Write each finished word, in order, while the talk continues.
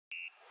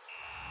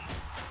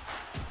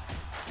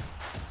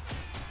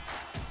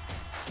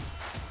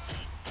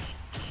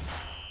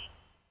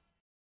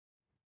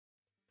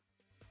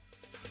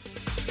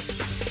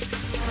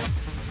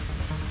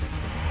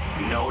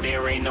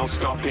ain't no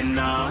stopping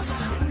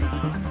us.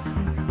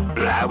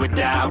 Fly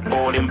without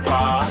boarding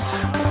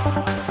pass.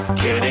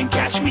 Couldn't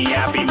catch me,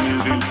 I'll be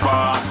moving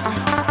fast.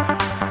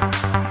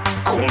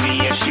 Call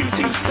me a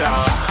shooting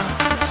star.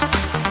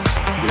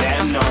 Let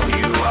 'em know who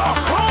you are.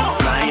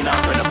 Flying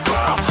up in a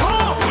bar.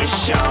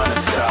 Wish on a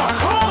star.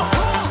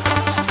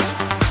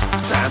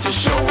 Time to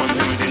show 'em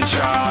who's in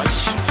charge.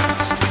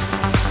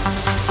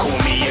 Call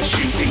me a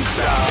shooting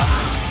star.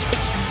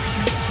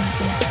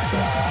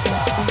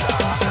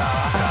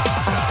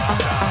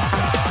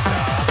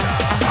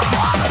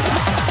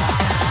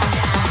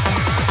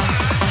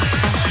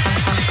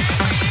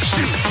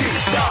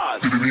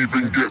 Didn't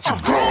even get to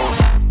cross.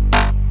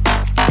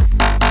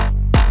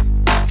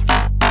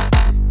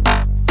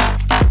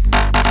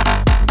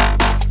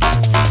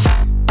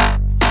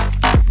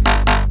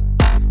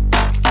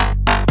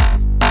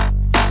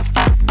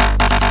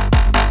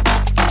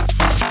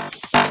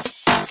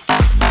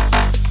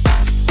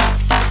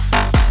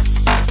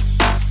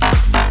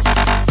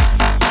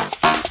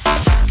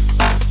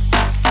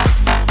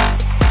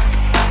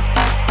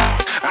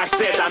 I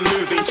said I'm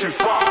moving too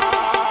far.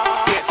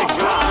 Get to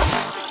glass.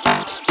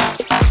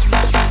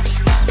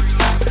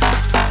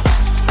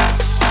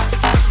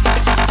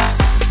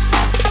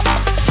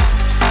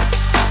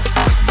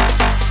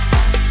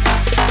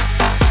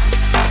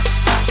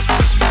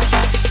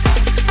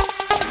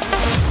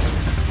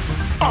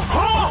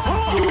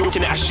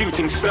 Looking at a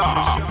shooting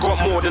star. Got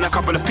more than a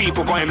couple of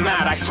people going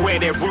mad. I swear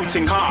they're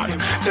rooting hard.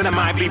 Tell them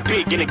I'd be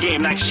big in the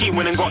game like she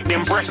went and got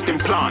them breast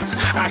implants.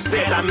 I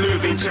said I'm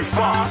moving too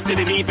fast.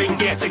 Didn't even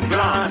get to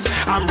glance.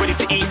 I'm ready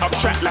to eat up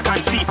track like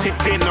I'm seated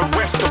in a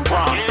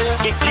restaurant.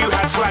 If you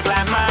had swag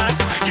like mine,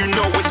 you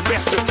know it's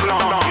best to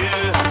flaunt.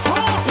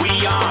 We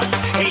aren't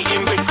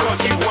hating because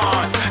you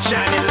aren't.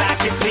 Shining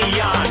like it's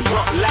neon.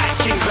 Rock like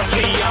kings of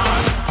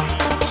Leon.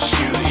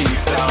 Shooting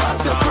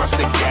stars across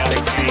the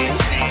galaxy.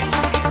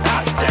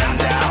 I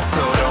stand out,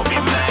 so don't be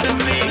mad at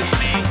me.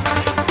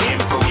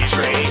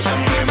 Infiltrate,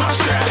 I'm with my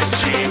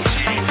strategy.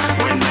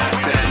 When I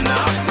turn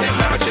up, them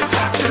amateurs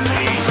have to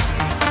leave.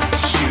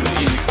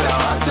 Shooting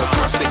stars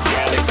across the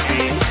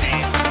galaxy.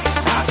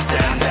 I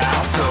stand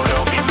out, so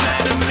don't be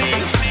mad at me.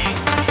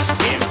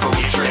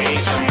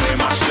 Infiltrate, I'm with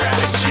my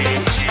strategy.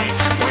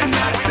 When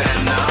I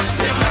turn up,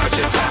 them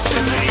amateurs have to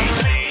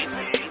leave.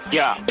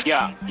 Yeah,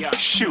 shooting. Yeah,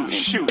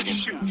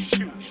 shooting.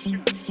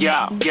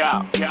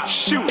 Yeah,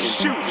 shooting.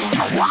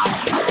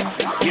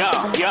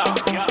 Yeah,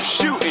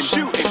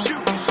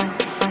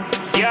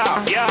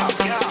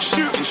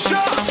 shooting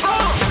shots.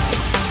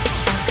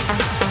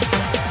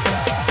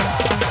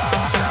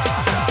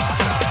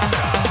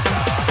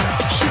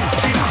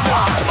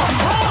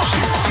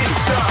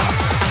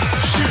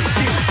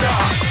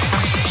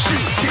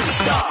 Shooting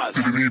stars.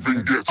 Didn't even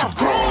get to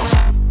cross.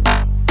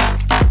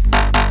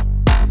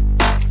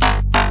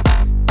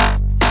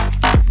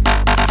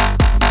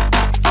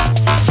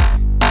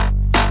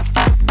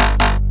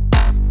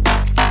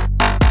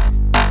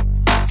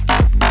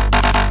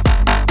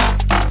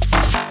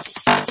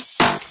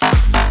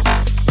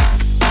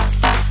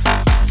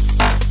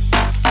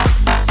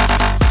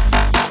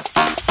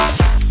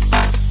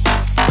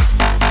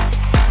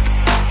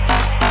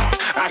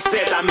 I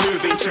said I'm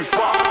moving too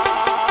far.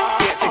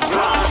 Get to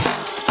glass.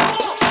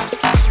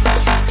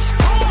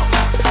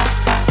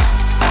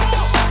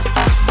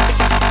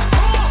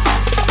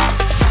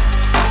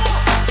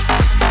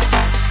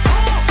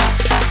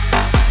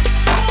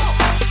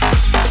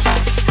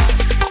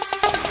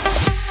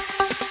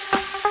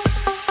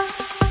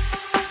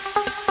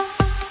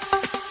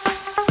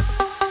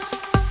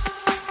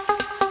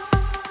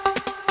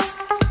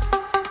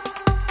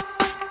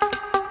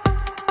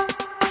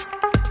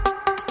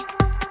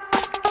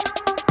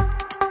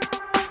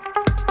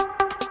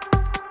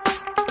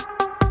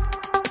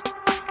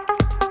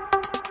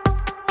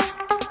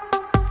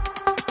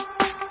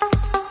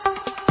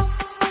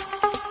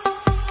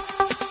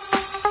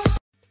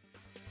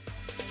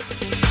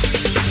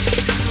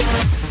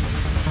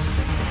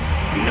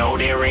 No,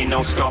 there ain't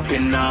no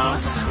stopping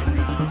us.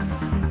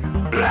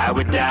 Fly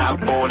without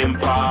boarding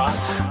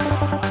pass.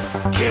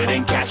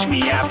 Couldn't catch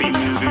me, I'll be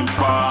moving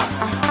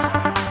fast.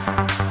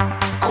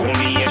 Call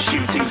me a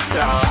shooting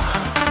star.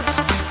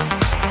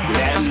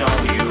 Let 'em know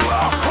who you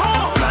are.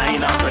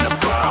 Flying up in a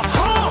bar.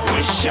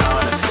 Wish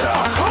on a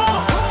star.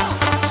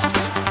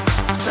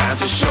 Time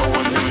to show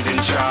 'em who's in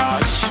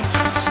charge.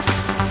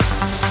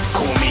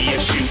 Call me a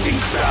shooting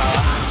star.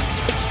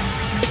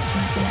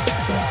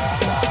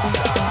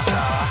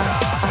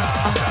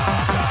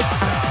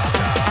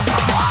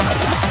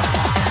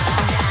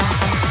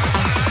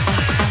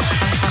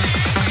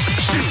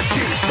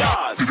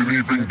 Didn't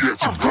even get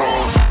to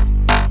cross.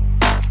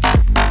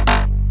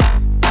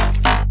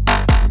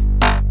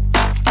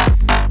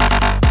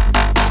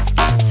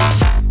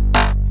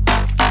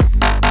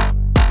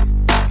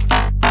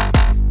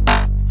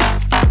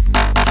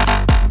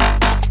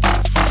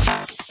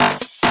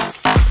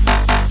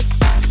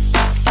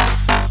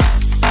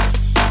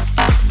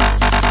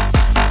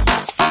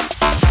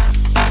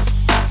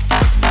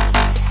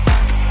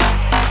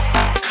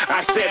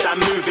 I said I'm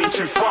moving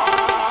too far.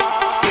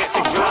 Get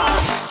to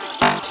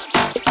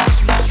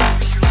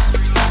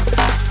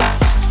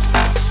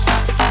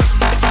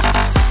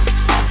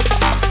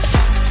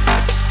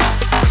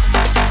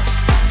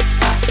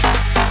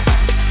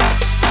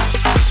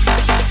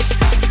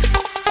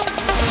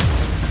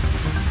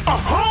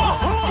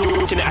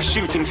looking at a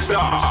shooting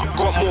star.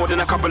 Got more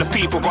than a couple of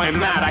people going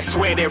mad, I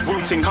swear they're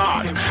rooting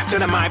hard.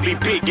 Till I might be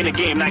big in the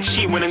game like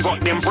she went and got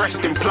them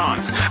breast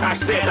implants. I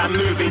said I'm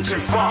moving too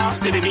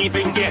fast, didn't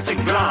even get a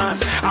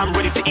glance. I'm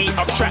ready to eat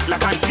up track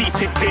like I'm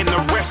seated in a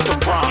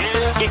restaurant.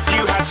 If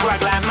you had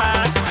swag like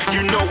mine,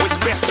 you know it's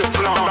best to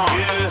flaunt.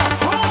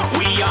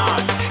 We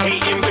aren't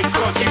hating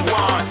because you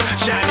aren't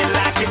shining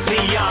like it's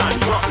neon,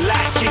 rock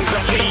like kings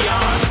of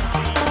Leon.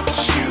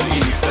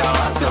 Shooting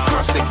stars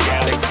across the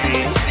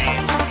galaxy,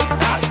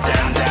 I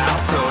stand out,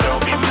 so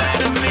don't be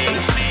mad at me.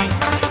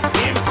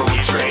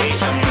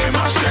 Infiltrate, I'm with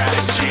my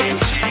strategy.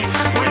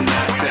 When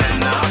I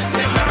turn up,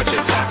 then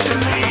amateurs have to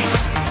leave.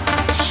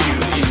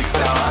 Shooting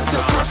stars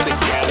across the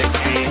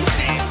galaxy,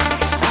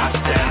 I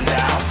stand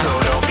out, so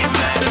don't be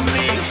mad at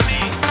me.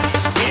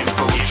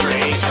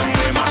 Infiltrate, I'm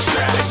with my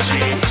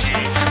strategy.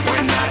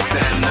 When I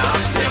turn up,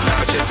 then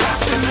amateurs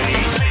have to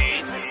leave.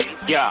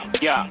 Yeah,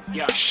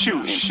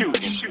 shooting. Yeah,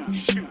 shooting.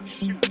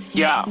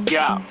 Yeah,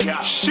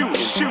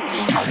 shooting.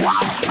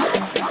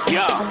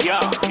 Yeah,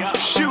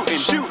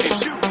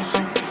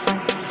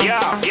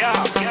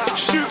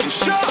 shooting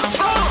shots.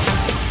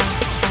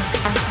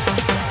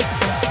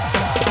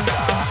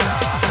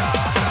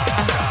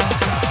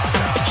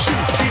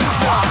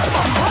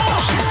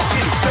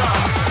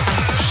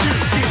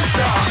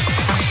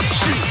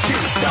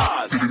 Shooting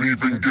stars. Didn't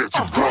even get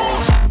to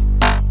bronze.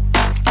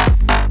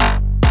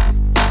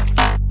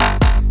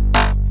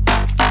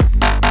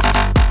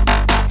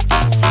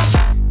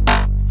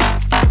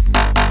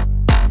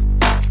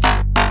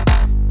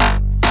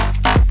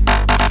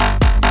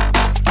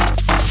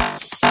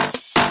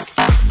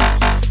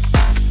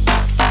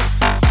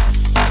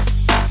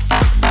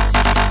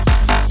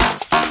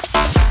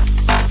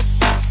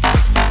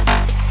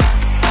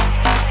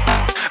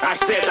 I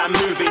said I'm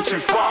moving too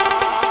far,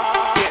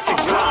 get to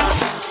glance.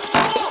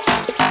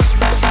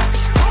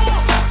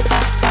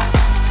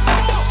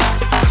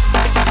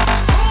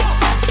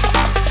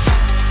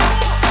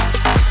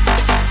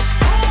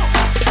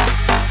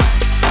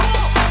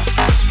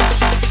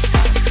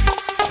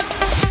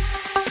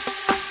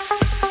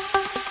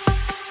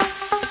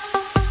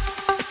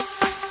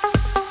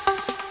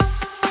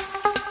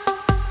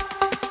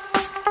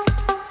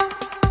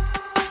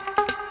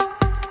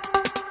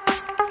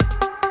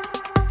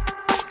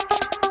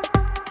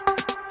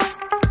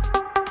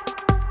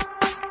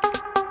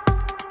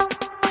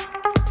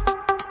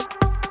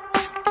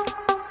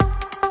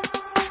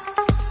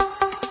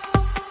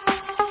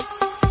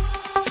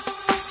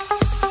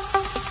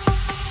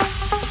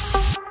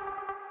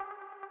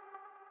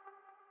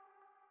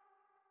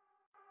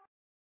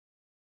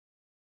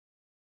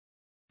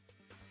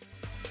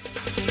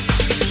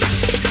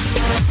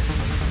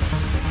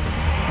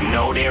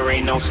 No, there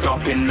ain't no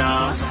stopping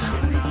us.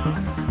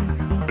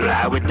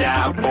 Fly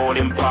without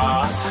boarding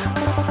pass.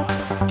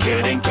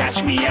 Couldn't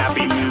catch me, I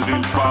be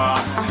moving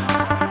fast.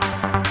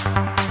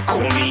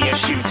 Call me a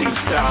shooting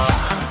star.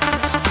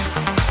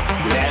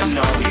 Let 'em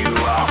know who you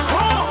are.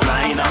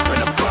 Flying up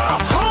in a bar,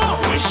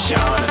 wish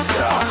on a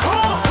star.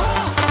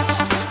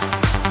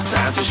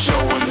 Time to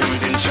show 'em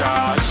who's in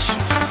charge.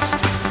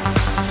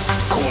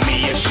 Call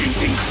me a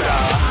shooting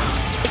star.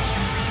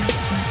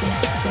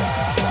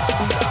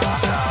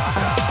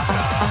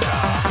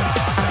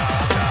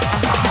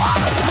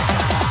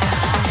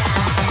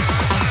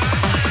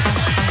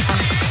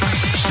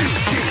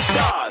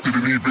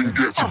 Didn't even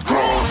get to